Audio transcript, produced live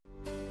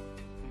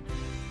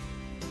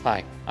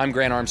Hi, I'm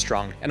Grant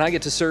Armstrong, and I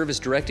get to serve as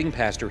directing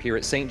pastor here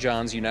at St.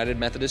 John's United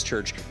Methodist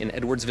Church in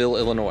Edwardsville,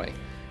 Illinois.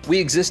 We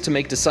exist to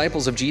make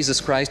disciples of Jesus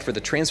Christ for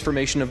the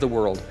transformation of the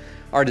world.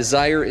 Our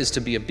desire is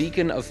to be a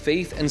beacon of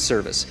faith and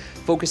service,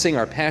 focusing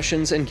our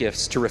passions and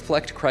gifts to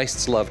reflect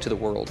Christ's love to the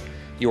world.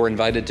 You're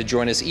invited to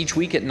join us each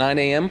week at 9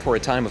 a.m. for a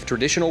time of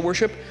traditional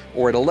worship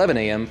or at 11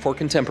 a.m. for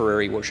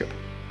contemporary worship.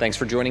 Thanks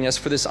for joining us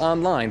for this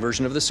online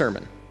version of the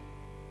sermon.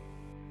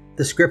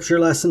 The scripture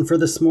lesson for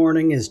this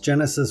morning is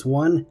Genesis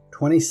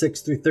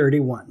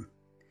 1:26-31.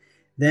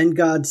 Then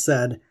God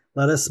said,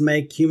 "Let us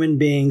make human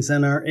beings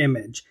in our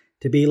image,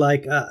 to be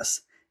like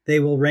us. They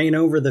will reign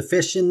over the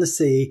fish in the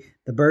sea,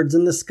 the birds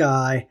in the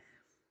sky,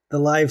 the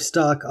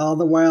livestock, all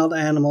the wild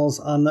animals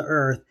on the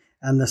earth,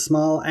 and the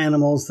small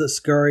animals that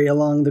scurry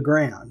along the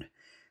ground."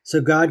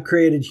 So God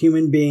created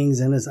human beings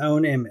in his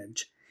own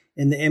image.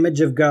 In the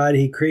image of God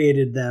he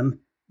created them,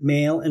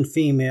 male and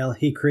female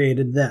he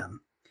created them.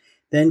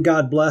 Then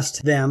God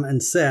blessed them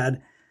and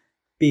said,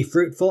 "Be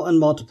fruitful and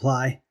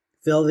multiply,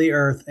 fill the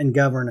earth and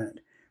govern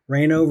it.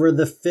 Reign over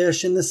the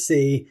fish in the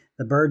sea,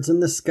 the birds in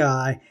the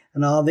sky,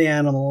 and all the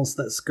animals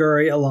that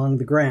scurry along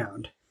the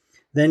ground."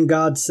 Then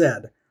God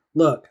said,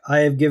 "Look, I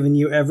have given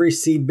you every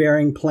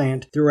seed-bearing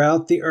plant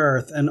throughout the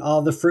earth and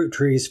all the fruit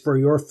trees for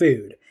your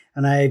food,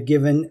 and I have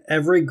given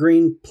every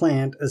green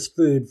plant as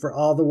food for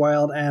all the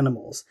wild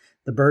animals,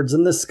 the birds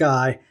in the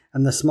sky,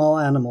 and the small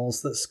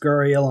animals that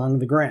scurry along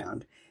the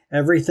ground,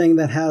 everything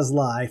that has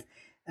life,"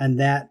 and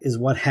that is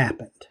what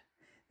happened.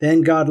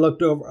 Then God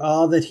looked over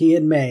all that he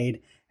had made,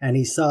 and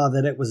he saw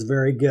that it was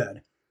very good.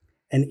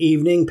 And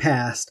evening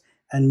passed,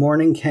 and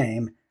morning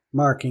came,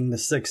 marking the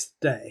sixth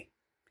day.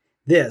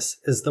 This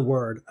is the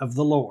word of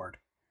the Lord.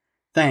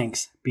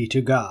 Thanks be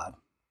to God.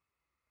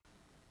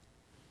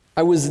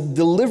 I was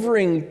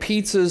delivering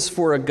pizzas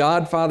for a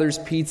Godfather's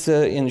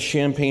Pizza in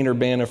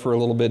Champaign-Urbana for a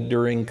little bit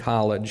during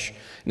college.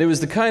 And it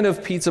was the kind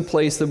of pizza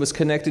place that was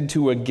connected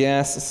to a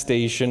gas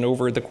station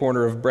over at the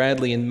corner of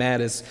Bradley and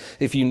Mattis,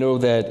 if you know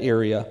that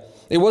area.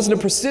 It wasn't a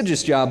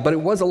prestigious job, but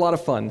it was a lot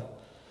of fun.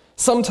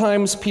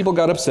 Sometimes people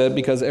got upset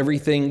because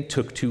everything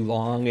took too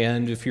long,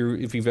 and if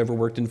you've ever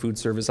worked in food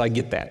service, I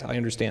get that. I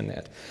understand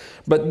that.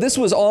 But this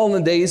was all in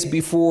the days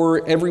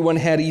before everyone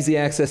had easy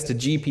access to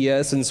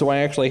GPS, and so I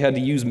actually had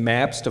to use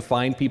maps to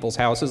find people's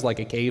houses like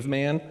a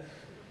caveman.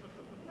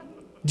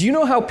 Do you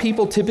know how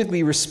people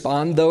typically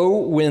respond, though,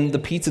 when the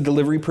pizza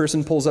delivery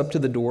person pulls up to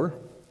the door?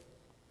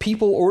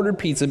 People ordered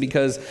pizza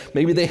because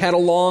maybe they had a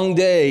long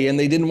day and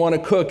they didn't want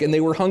to cook and they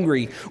were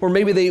hungry. Or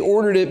maybe they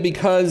ordered it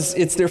because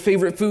it's their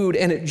favorite food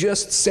and it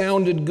just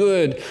sounded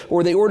good.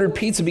 Or they ordered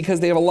pizza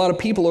because they have a lot of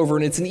people over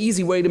and it's an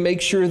easy way to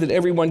make sure that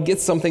everyone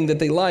gets something that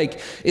they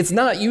like. It's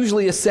not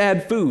usually a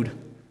sad food.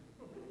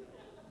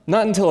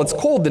 Not until it's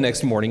cold the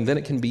next morning, then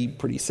it can be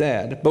pretty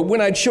sad. But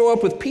when I'd show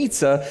up with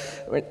pizza,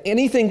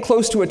 anything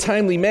close to a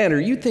timely manner,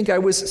 you'd think I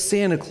was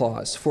Santa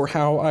Claus for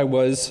how I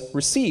was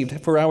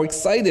received, for how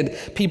excited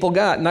people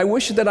got. And I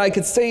wish that I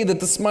could say that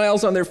the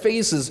smiles on their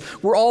faces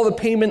were all the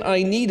payment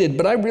I needed,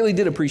 but I really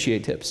did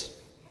appreciate tips.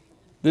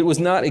 It was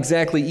not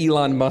exactly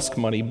Elon Musk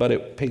money, but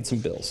it paid some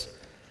bills.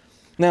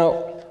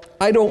 Now,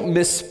 I don't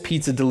miss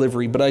pizza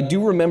delivery, but I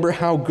do remember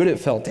how good it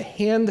felt to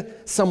hand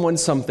someone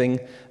something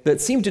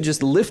that seemed to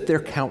just lift their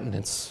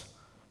countenance,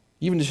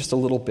 even just a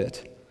little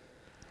bit.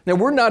 Now,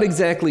 we're not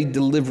exactly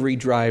delivery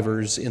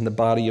drivers in the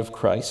body of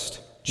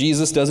Christ.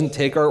 Jesus doesn't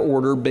take our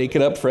order, bake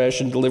it up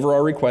fresh, and deliver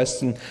our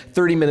requests in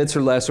 30 minutes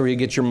or less, or you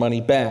get your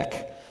money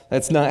back.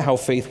 That's not how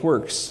faith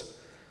works.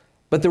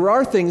 But there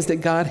are things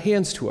that God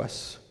hands to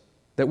us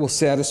that will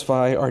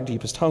satisfy our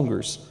deepest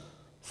hungers,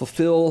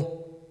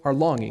 fulfill our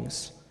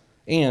longings,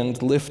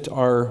 and lift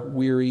our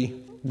weary,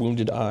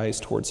 wounded eyes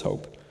towards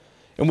hope.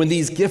 And when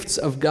these gifts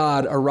of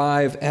God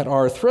arrive at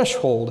our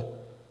threshold,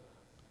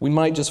 we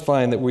might just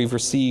find that we've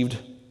received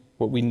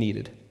what we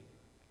needed.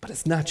 But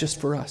it's not just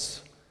for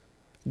us.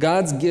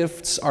 God's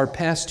gifts are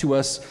passed to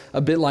us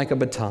a bit like a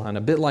baton,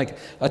 a bit like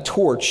a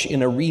torch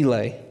in a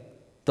relay.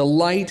 The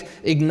light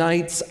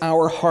ignites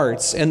our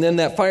hearts, and then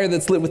that fire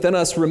that's lit within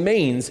us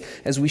remains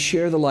as we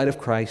share the light of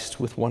Christ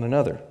with one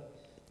another.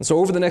 And so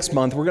over the next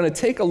month, we're going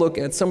to take a look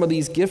at some of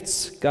these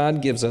gifts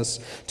God gives us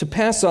to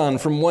pass on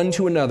from one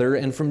to another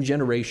and from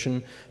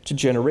generation to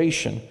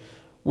generation.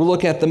 We'll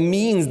look at the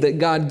means that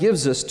God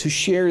gives us to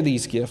share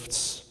these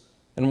gifts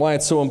and why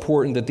it's so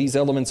important that these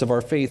elements of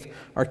our faith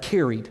are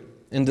carried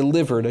and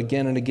delivered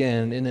again and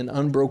again in an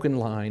unbroken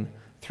line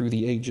through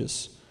the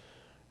ages.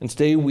 And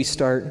today we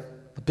start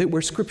a bit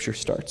where Scripture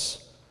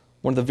starts,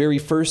 one of the very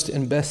first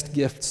and best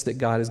gifts that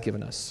God has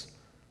given us,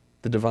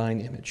 the divine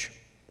image.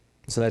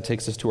 So that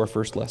takes us to our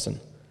first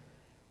lesson.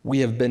 We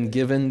have been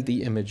given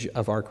the image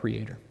of our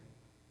Creator.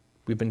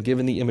 We've been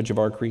given the image of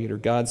our Creator.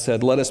 God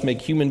said, "Let us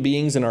make human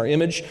beings in our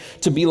image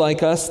to be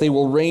like us. They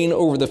will reign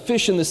over the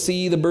fish in the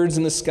sea, the birds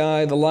in the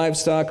sky, the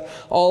livestock,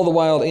 all the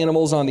wild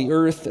animals on the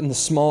earth, and the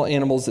small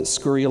animals that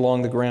scurry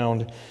along the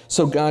ground."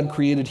 So God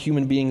created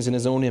human beings in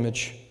his own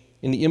image.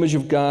 In the image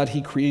of God,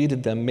 he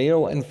created them.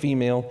 Male and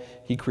female,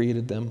 he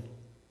created them.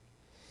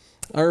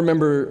 I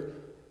remember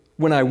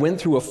when I went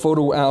through a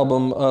photo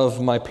album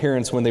of my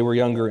parents when they were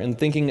younger and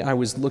thinking I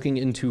was looking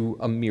into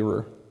a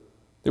mirror.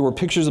 There were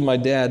pictures of my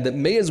dad that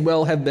may as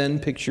well have been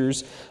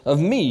pictures of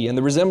me, and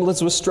the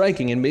resemblance was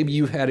striking, and maybe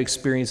you've had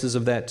experiences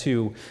of that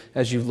too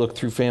as you've looked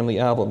through family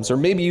albums. Or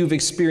maybe you've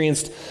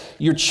experienced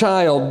your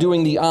child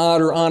doing the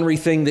odd or ornery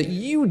thing that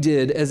you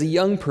did as a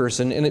young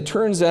person, and it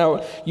turns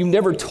out you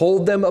never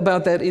told them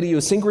about that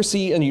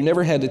idiosyncrasy and you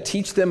never had to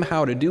teach them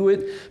how to do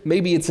it.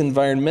 Maybe it's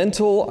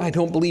environmental. I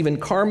don't believe in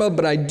karma,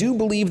 but I do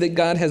believe that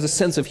God has a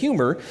sense of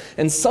humor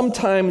and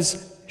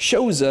sometimes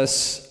shows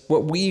us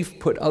what we've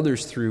put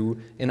others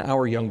through in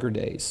our younger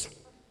days.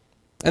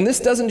 And this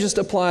doesn't just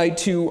apply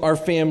to our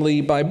family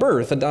by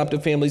birth.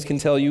 Adoptive families can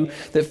tell you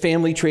that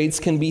family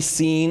traits can be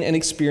seen and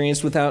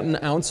experienced without an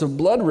ounce of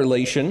blood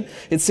relation.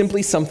 It's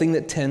simply something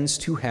that tends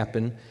to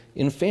happen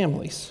in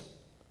families.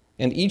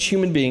 And each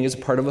human being is a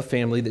part of a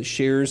family that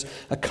shares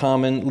a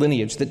common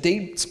lineage that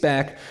dates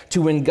back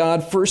to when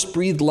God first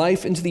breathed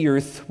life into the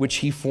earth, which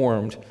he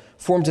formed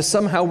to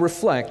somehow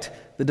reflect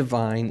the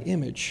divine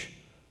image.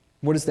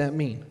 What does that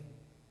mean?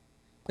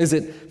 Is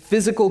it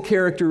physical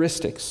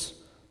characteristics?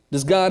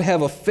 Does God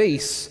have a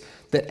face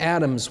that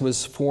Adam's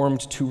was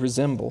formed to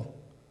resemble?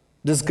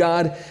 Does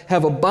God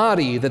have a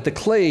body that the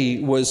clay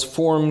was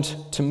formed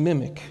to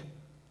mimic?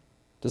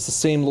 Does the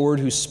same Lord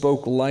who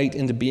spoke light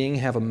into being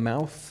have a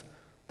mouth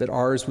that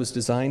ours was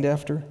designed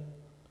after?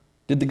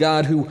 Did the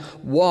God who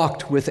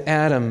walked with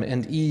Adam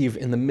and Eve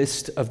in the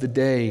mist of the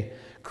day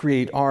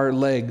create our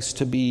legs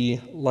to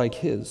be like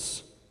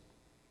his?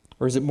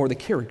 Or is it more the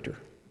character?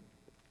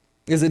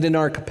 Is it in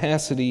our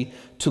capacity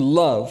to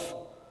love,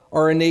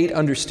 our innate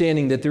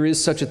understanding that there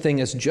is such a thing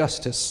as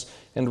justice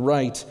and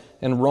right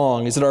and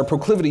wrong? Is it our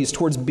proclivities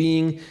towards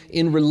being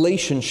in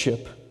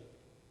relationship?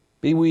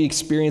 Maybe we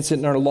experience it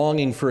in our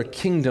longing for a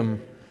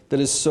kingdom that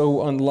is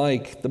so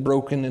unlike the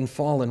broken and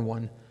fallen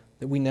one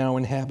that we now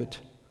inhabit.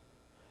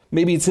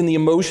 Maybe it's in the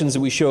emotions that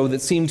we show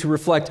that seem to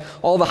reflect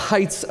all the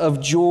heights of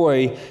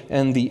joy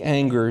and the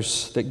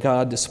angers that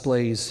God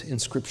displays in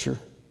Scripture.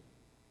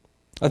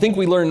 I think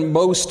we learn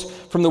most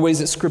from the ways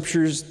that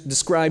Scriptures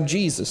describe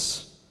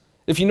Jesus.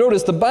 If you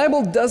notice, the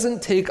Bible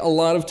doesn't take a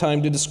lot of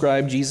time to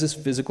describe Jesus'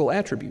 physical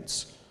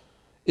attributes.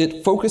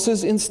 It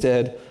focuses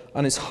instead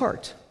on his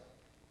heart,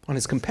 on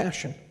his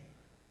compassion,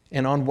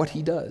 and on what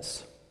he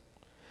does.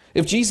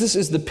 If Jesus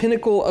is the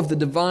pinnacle of the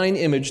divine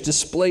image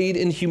displayed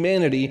in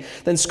humanity,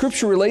 then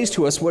Scripture relays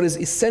to us what is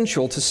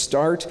essential to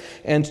start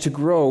and to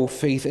grow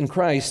faith in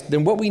Christ.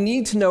 Then what we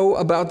need to know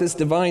about this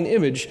divine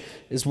image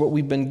is what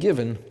we've been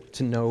given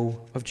to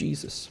know of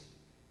Jesus.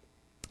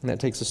 And that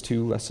takes us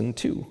to lesson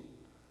 2.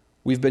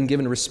 We've been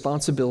given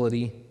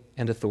responsibility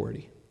and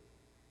authority.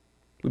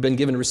 We've been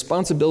given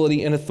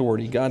responsibility and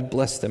authority. God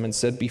blessed them and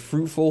said, "Be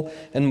fruitful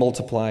and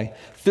multiply.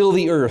 Fill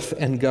the earth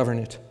and govern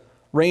it.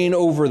 Reign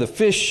over the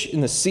fish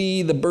in the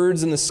sea, the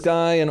birds in the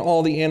sky, and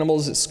all the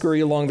animals that scurry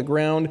along the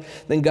ground."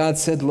 Then God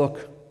said,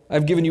 "Look,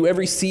 I've given you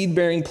every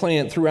seed-bearing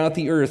plant throughout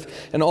the earth,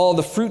 and all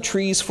the fruit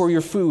trees for your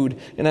food,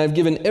 and I've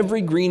given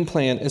every green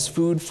plant as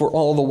food for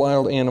all the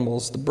wild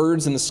animals, the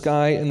birds in the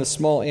sky, and the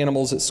small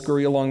animals that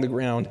scurry along the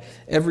ground,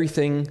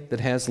 everything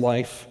that has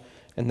life."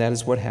 And that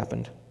is what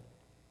happened.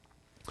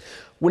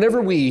 Whenever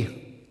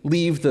we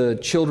leave the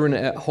children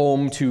at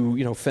home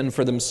to, fend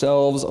for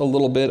themselves a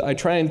little bit, I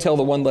try and tell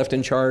the one left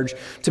in charge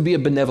to be a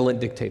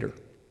benevolent dictator.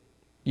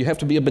 You have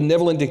to be a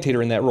benevolent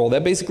dictator in that role.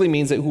 That basically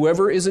means that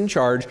whoever is in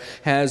charge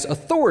has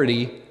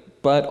authority,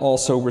 but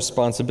also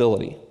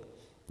responsibility.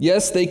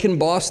 Yes, they can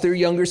boss their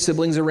younger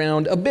siblings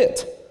around a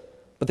bit,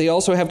 but they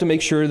also have to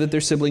make sure that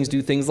their siblings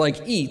do things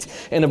like eat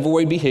and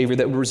avoid behavior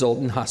that would result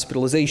in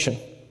hospitalization.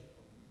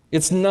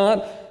 It's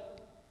not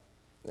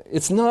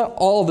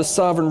all the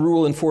sovereign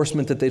rule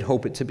enforcement that they'd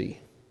hope it to be.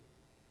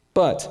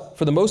 But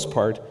for the most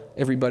part,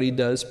 everybody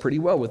does pretty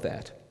well with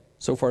that.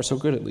 So far, so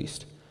good at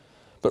least.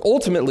 But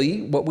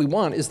ultimately, what we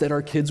want is that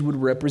our kids would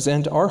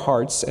represent our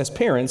hearts as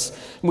parents.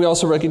 And we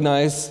also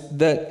recognize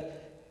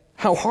that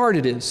how hard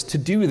it is to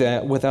do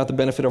that without the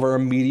benefit of our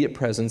immediate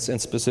presence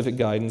and specific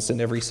guidance in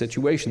every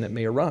situation that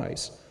may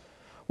arise.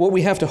 What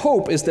we have to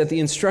hope is that the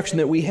instruction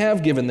that we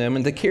have given them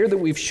and the care that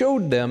we've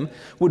showed them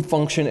would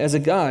function as a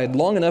guide,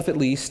 long enough at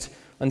least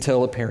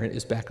until a parent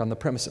is back on the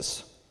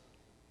premises.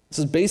 This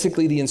is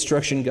basically the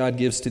instruction God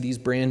gives to these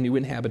brand new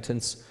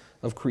inhabitants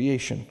of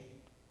creation.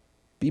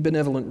 Be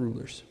benevolent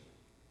rulers.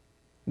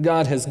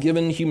 God has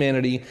given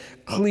humanity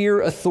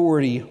clear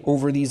authority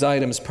over these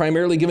items,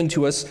 primarily given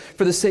to us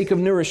for the sake of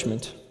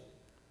nourishment.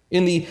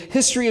 In the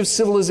history of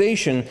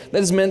civilization, that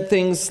has meant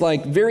things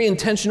like very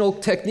intentional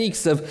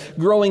techniques of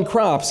growing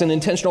crops and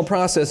intentional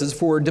processes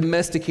for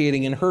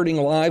domesticating and herding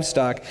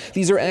livestock.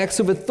 These are acts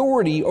of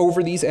authority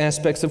over these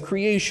aspects of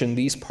creation,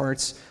 these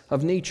parts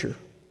of nature.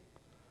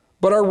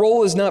 But our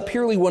role is not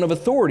purely one of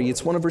authority,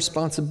 it's one of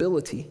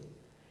responsibility.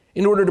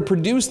 In order to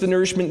produce the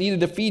nourishment needed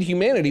to feed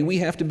humanity, we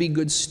have to be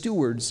good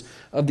stewards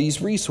of these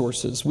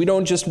resources. We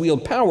don't just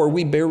wield power,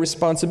 we bear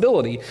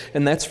responsibility.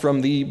 And that's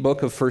from the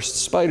book of First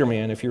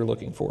Spider-Man, if you're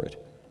looking for it.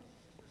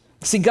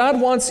 See, God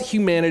wants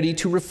humanity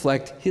to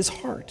reflect his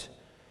heart.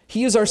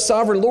 He is our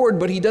sovereign Lord,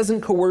 but he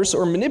doesn't coerce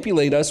or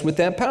manipulate us with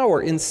that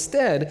power.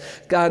 Instead,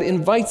 God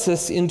invites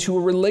us into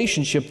a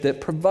relationship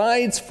that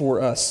provides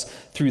for us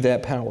through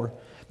that power.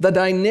 The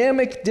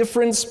dynamic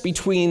difference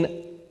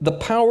between the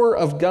power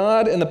of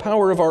God and the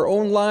power of our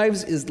own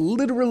lives is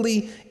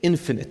literally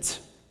infinite.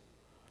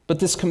 But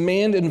this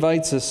command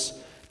invites us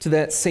to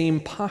that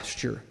same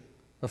posture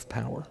of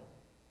power.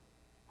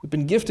 We've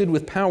been gifted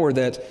with power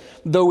that,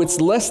 though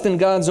it's less than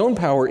God's own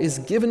power, is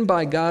given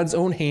by God's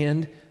own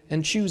hand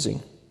and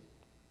choosing.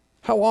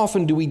 How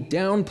often do we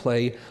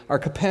downplay our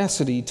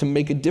capacity to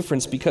make a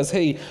difference because,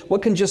 hey,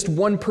 what can just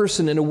one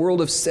person in a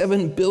world of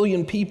 7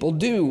 billion people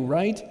do,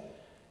 right?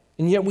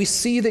 And yet we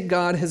see that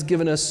God has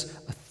given us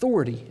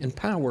authority and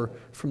power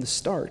from the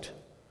start.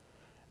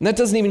 And that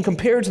doesn't even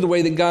compare to the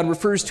way that God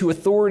refers to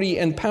authority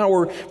and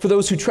power for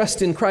those who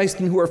trust in Christ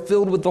and who are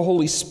filled with the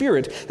Holy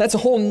Spirit. That's a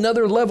whole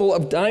nother level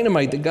of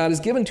dynamite that God has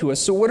given to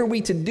us. So what are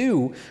we to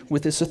do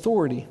with this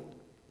authority?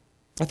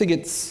 I think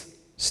it's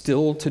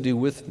still to do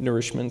with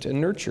nourishment and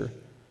nurture.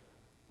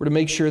 We're to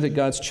make sure that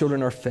God's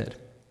children are fed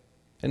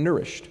and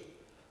nourished.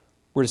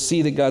 We're to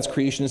see that God's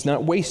creation is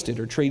not wasted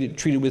or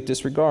treated with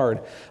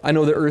disregard. I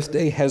know the Earth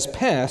Day has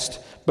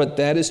passed, but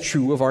that is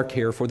true of our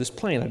care for this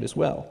planet as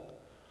well.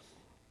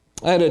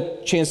 I had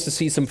a chance to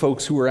see some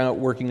folks who were out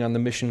working on the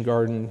mission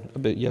garden a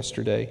bit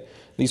yesterday.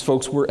 These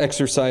folks were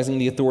exercising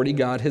the authority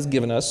God has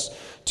given us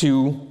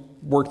to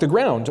work the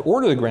ground, to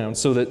order the ground,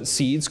 so that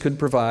seeds could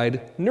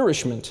provide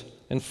nourishment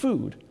and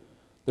food.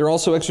 They're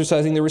also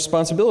exercising their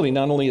responsibility,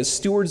 not only as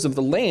stewards of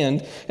the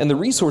land and the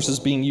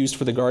resources being used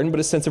for the garden, but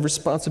a sense of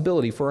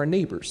responsibility for our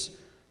neighbors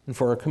and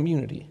for our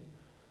community.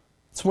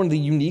 It's one of the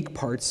unique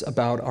parts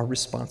about our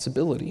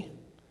responsibility.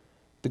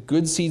 The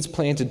good seeds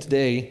planted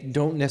today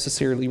don't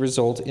necessarily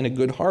result in a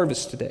good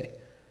harvest today.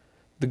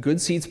 The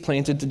good seeds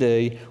planted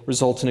today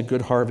result in a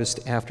good harvest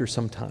after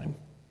some time.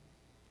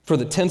 For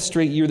the 10th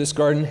straight year, this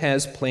garden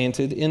has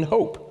planted in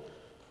hope.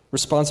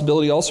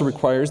 Responsibility also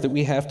requires that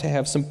we have to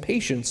have some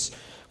patience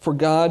for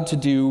God to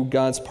do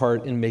God's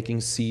part in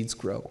making seeds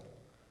grow,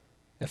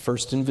 at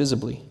first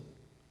invisibly,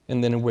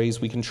 and then in ways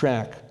we can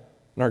track.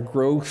 And our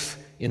growth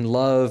in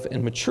love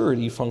and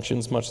maturity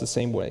functions much the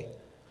same way.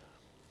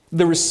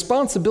 The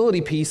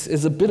responsibility piece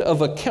is a bit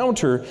of a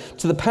counter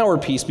to the power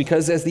piece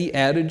because, as the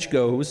adage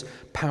goes,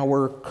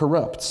 power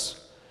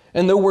corrupts.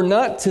 And though we're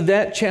not to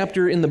that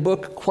chapter in the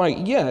book quite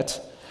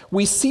yet,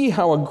 we see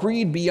how a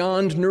greed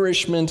beyond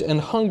nourishment and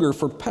hunger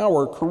for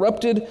power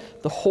corrupted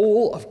the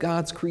whole of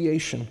God's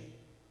creation.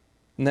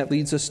 And that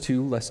leads us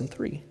to lesson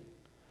 3.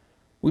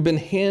 We've been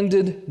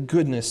handed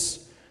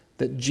goodness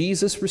that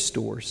Jesus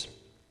restores,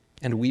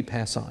 and we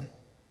pass on.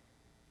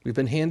 We've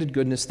been handed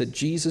goodness that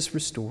Jesus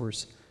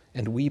restores,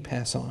 and we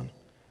pass on.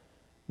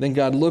 Then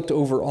God looked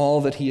over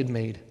all that he had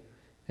made,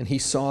 and he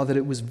saw that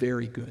it was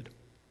very good.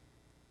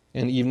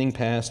 And evening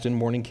passed, and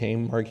morning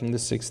came, marking the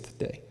 6th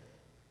day.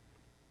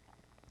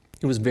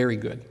 It was very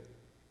good.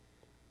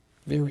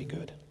 Very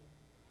good.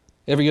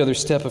 Every other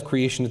step of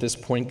creation at this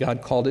point,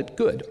 God called it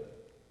good.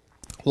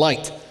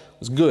 Light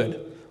was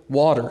good.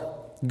 Water,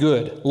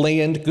 good.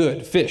 Land,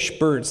 good. Fish,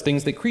 birds,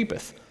 things that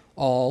creepeth,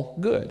 all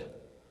good.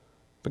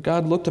 But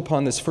God looked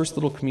upon this first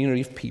little community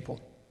of people,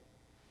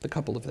 the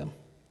couple of them,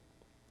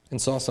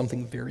 and saw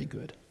something very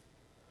good.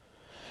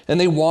 And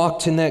they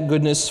walked in that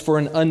goodness for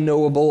an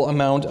unknowable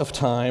amount of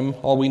time.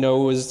 All we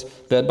know is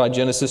that by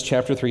Genesis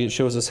chapter 3, it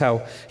shows us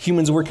how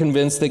humans were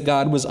convinced that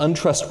God was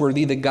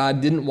untrustworthy, that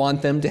God didn't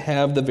want them to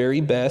have the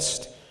very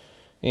best,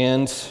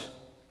 and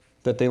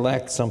that they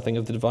lacked something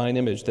of the divine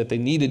image, that they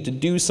needed to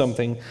do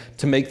something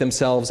to make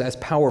themselves as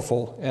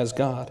powerful as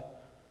God.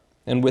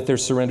 And with their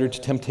surrender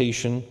to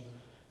temptation,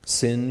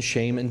 sin,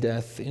 shame, and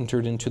death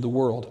entered into the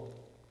world.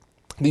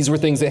 These were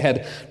things that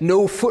had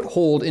no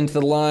foothold into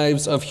the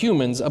lives of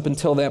humans up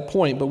until that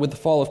point, but with the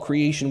fall of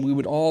creation, we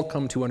would all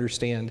come to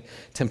understand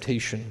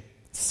temptation,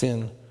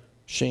 sin,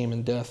 shame,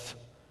 and death.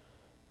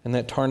 And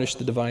that tarnished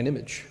the divine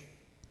image.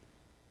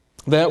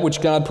 That which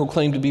God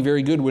proclaimed to be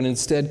very good would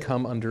instead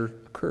come under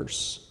a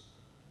curse.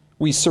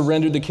 We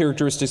surrendered the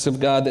characteristics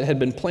of God that had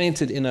been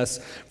planted in us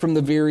from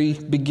the very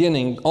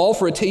beginning, all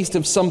for a taste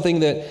of something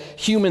that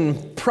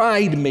human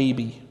pride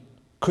maybe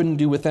couldn't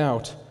do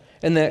without.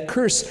 And that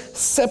curse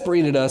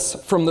separated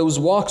us from those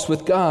walks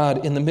with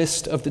God in the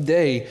midst of the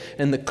day,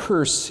 and the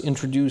curse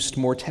introduced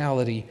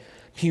mortality.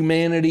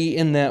 Humanity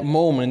in that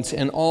moment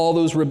and all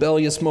those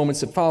rebellious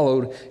moments that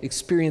followed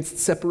experienced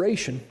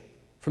separation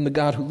from the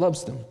God who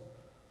loves them.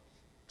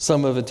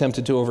 Some have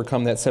attempted to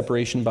overcome that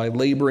separation by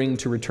laboring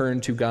to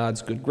return to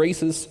God's good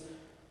graces.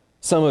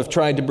 Some have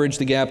tried to bridge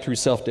the gap through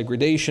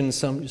self-degradation.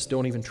 Some just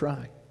don't even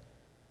try.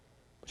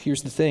 But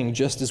here's the thing,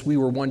 just as we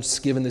were once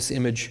given this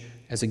image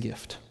as a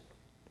gift,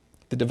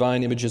 the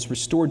divine image is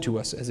restored to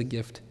us as a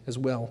gift as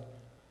well.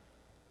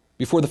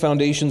 Before the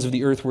foundations of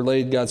the earth were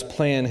laid, God's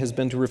plan has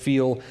been to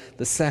reveal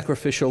the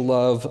sacrificial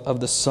love of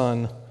the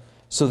Son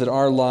so that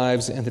our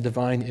lives and the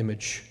divine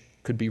image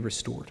could be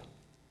restored.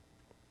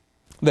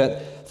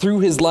 That through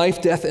his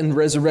life, death, and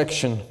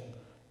resurrection,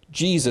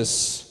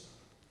 Jesus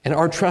And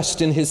our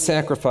trust in his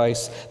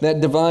sacrifice,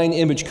 that divine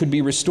image, could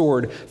be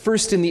restored,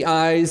 first in the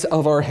eyes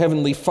of our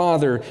Heavenly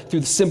Father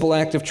through the simple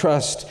act of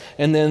trust,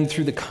 and then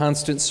through the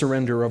constant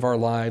surrender of our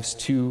lives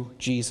to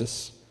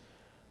Jesus.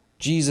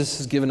 Jesus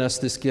has given us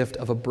this gift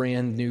of a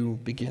brand new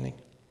beginning,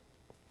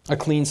 a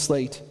clean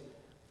slate.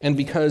 And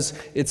because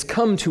it's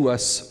come to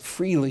us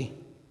freely,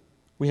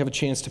 we have a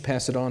chance to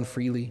pass it on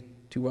freely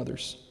to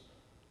others.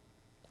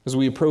 As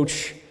we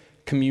approach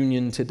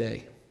communion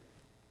today,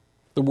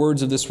 the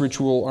words of this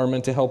ritual are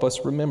meant to help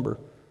us remember.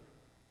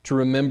 To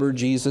remember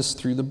Jesus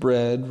through the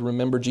bread,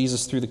 remember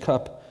Jesus through the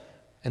cup,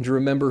 and to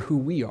remember who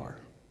we are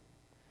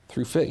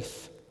through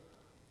faith.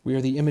 We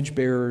are the image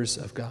bearers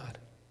of God.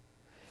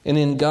 And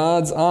in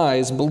God's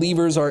eyes,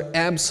 believers are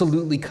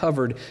absolutely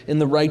covered in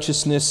the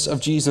righteousness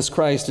of Jesus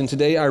Christ. And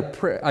today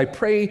I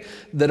pray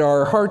that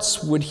our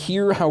hearts would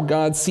hear how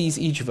God sees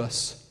each of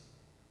us,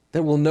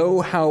 that we'll know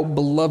how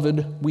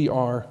beloved we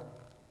are,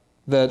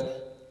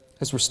 that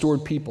as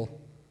restored people,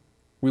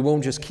 we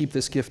won't just keep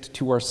this gift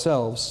to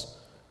ourselves.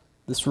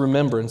 This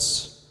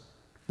remembrance,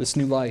 this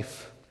new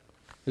life,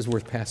 is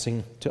worth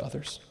passing to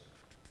others.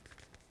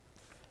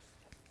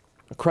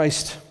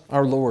 Christ,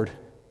 our Lord,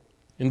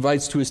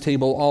 invites to his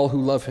table all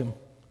who love him,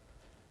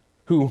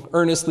 who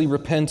earnestly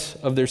repent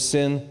of their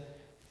sin,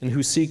 and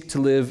who seek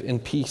to live in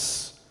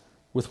peace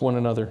with one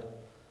another.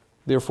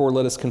 Therefore,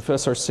 let us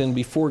confess our sin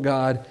before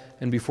God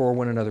and before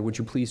one another. Would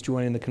you please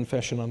join in the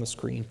confession on the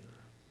screen?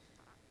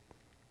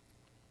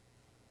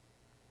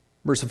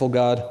 Merciful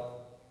God,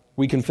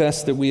 we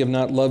confess that we have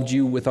not loved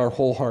you with our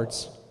whole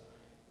hearts.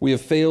 We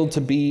have failed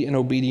to be an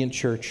obedient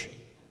church.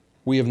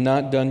 We have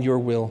not done your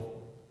will.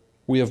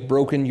 We have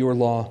broken your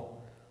law.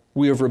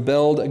 We have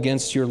rebelled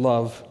against your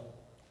love.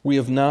 We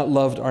have not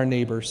loved our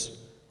neighbors,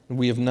 and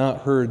we have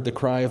not heard the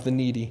cry of the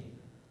needy.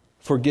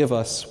 Forgive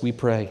us, we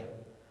pray.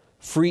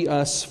 Free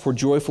us for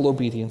joyful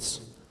obedience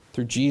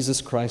through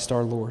Jesus Christ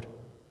our Lord.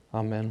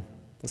 Amen.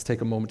 Let's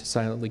take a moment to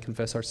silently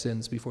confess our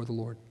sins before the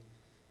Lord.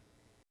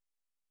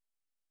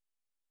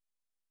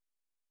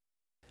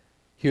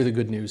 Hear the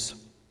good news.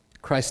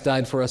 Christ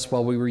died for us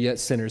while we were yet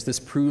sinners. This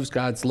proves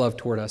God's love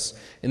toward us.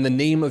 In the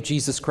name of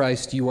Jesus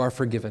Christ, you are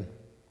forgiven.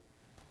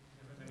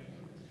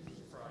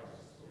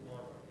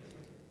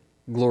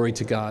 Glory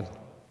to God.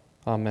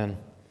 Amen.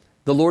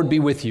 The Lord be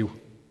with you.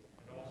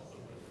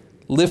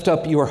 Lift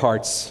up your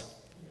hearts.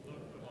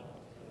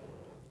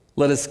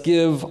 Let us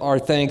give our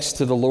thanks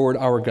to the Lord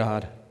our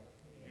God.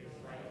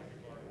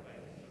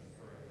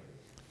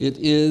 It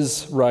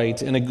is right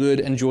and a good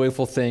and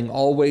joyful thing,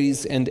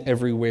 always and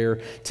everywhere,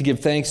 to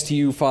give thanks to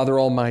you, Father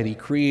Almighty,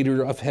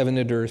 creator of heaven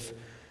and earth.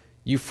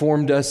 You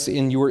formed us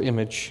in your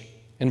image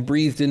and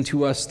breathed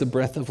into us the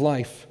breath of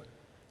life.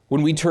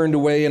 When we turned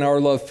away and our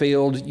love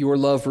failed, your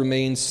love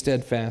remained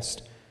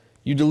steadfast.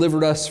 You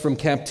delivered us from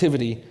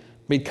captivity,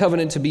 made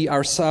covenant to be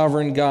our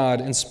sovereign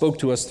God, and spoke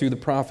to us through the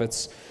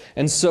prophets.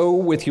 And so,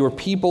 with your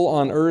people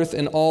on earth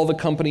and all the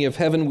company of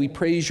heaven, we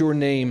praise your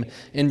name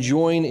and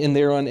join in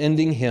their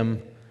unending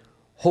hymn.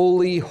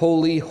 Holy,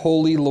 holy,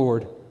 holy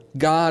Lord,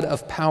 God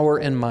of power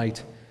and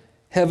might.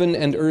 Heaven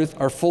and earth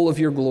are full of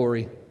your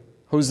glory.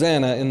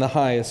 Hosanna in the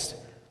highest.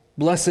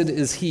 Blessed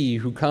is he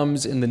who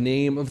comes in the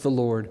name of the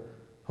Lord.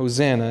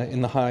 Hosanna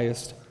in the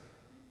highest.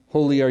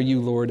 Holy are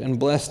you, Lord, and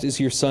blessed is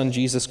your Son,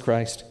 Jesus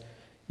Christ.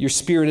 Your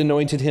Spirit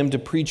anointed him to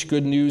preach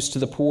good news to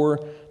the poor,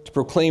 to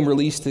proclaim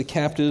release to the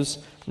captives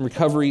and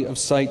recovery of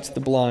sight to the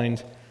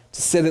blind,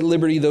 to set at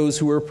liberty those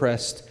who were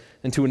oppressed,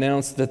 and to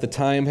announce that the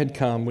time had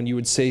come when you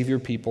would save your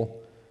people.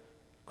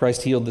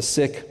 Christ healed the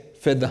sick,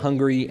 fed the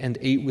hungry, and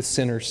ate with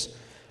sinners.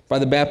 By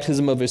the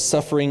baptism of his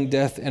suffering,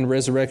 death, and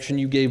resurrection,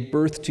 you gave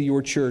birth to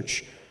your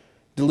church,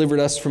 delivered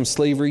us from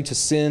slavery to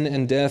sin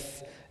and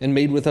death, and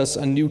made with us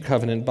a new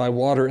covenant by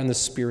water and the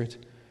Spirit.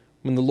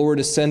 When the Lord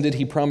ascended,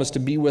 he promised to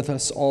be with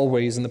us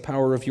always in the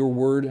power of your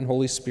word and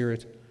Holy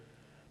Spirit.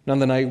 And on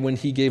the night when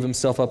he gave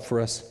himself up for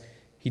us,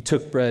 he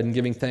took bread and,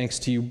 giving thanks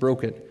to you,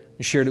 broke it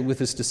and shared it with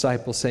his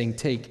disciples, saying,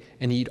 "Take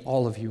and eat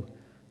all of you.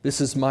 This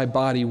is my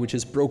body, which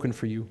is broken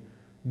for you.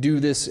 Do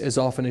this as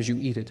often as you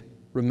eat it,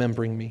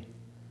 remembering me."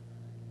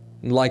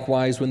 And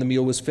likewise, when the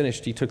meal was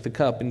finished, he took the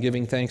cup, and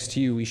giving thanks to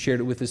you, he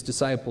shared it with his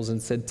disciples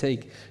and said,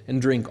 "Take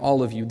and drink,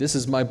 all of you. This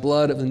is my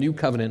blood of the new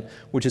covenant,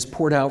 which is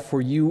poured out for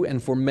you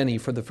and for many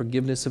for the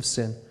forgiveness of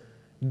sin.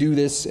 Do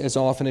this as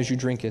often as you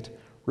drink it,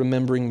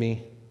 remembering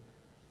me."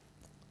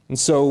 And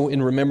so,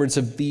 in remembrance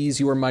of these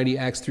your mighty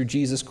acts through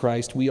Jesus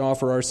Christ, we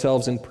offer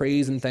ourselves in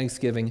praise and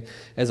thanksgiving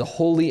as a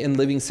holy and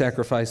living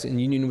sacrifice in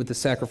union with the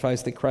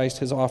sacrifice that Christ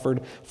has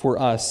offered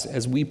for us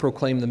as we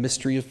proclaim the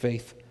mystery of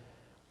faith.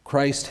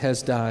 Christ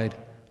has died.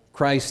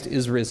 Christ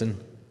is risen.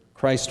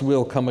 Christ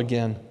will come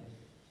again.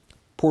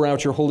 Pour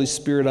out your Holy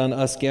Spirit on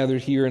us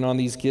gathered here and on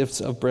these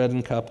gifts of bread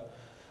and cup.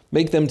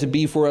 Make them to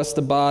be for us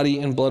the body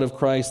and blood of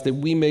Christ, that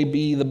we may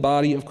be the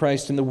body of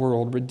Christ in the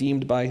world,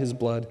 redeemed by his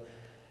blood.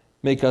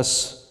 Make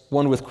us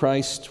one with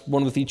Christ,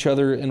 one with each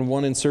other, and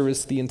one in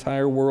service to the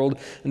entire world,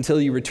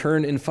 until you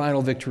return in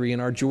final victory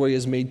and our joy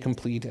is made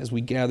complete as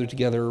we gather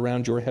together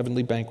around your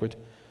heavenly banquet.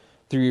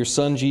 Through your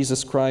Son,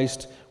 Jesus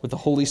Christ, with the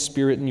Holy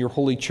Spirit and your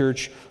holy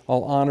church,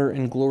 all honor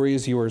and glory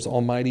is yours,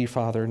 Almighty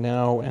Father,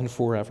 now and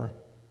forever.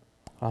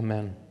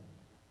 Amen.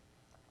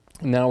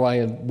 Now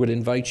I would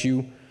invite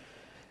you,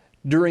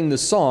 during the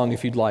song,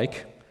 if you'd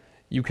like,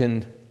 you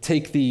can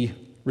take the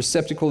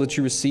receptacle that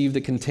you received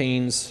that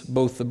contains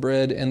both the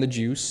bread and the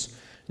juice.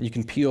 You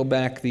can peel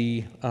back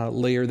the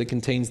layer that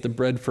contains the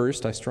bread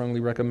first. I strongly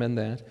recommend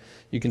that.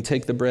 You can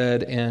take the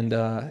bread and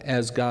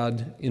as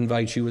God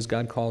invites you, as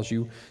God calls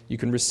you, you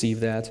can receive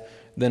that.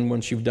 Then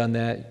once you've done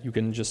that, you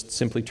can just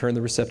simply turn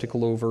the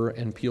receptacle over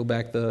and peel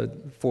back the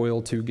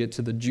foil to get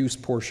to the juice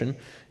portion,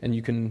 and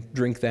you can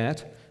drink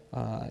that.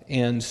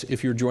 And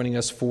if you're joining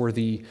us for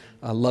the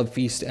Love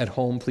Feast at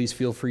home, please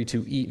feel free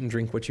to eat and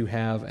drink what you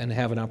have and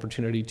have an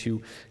opportunity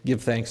to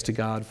give thanks to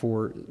God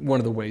for one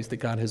of the ways that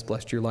God has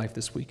blessed your life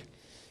this week.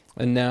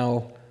 And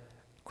now,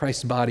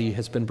 Christ's body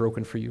has been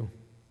broken for you.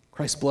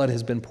 Christ's blood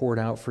has been poured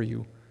out for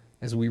you.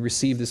 As we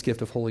receive this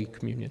gift of Holy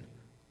Communion,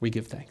 we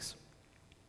give thanks.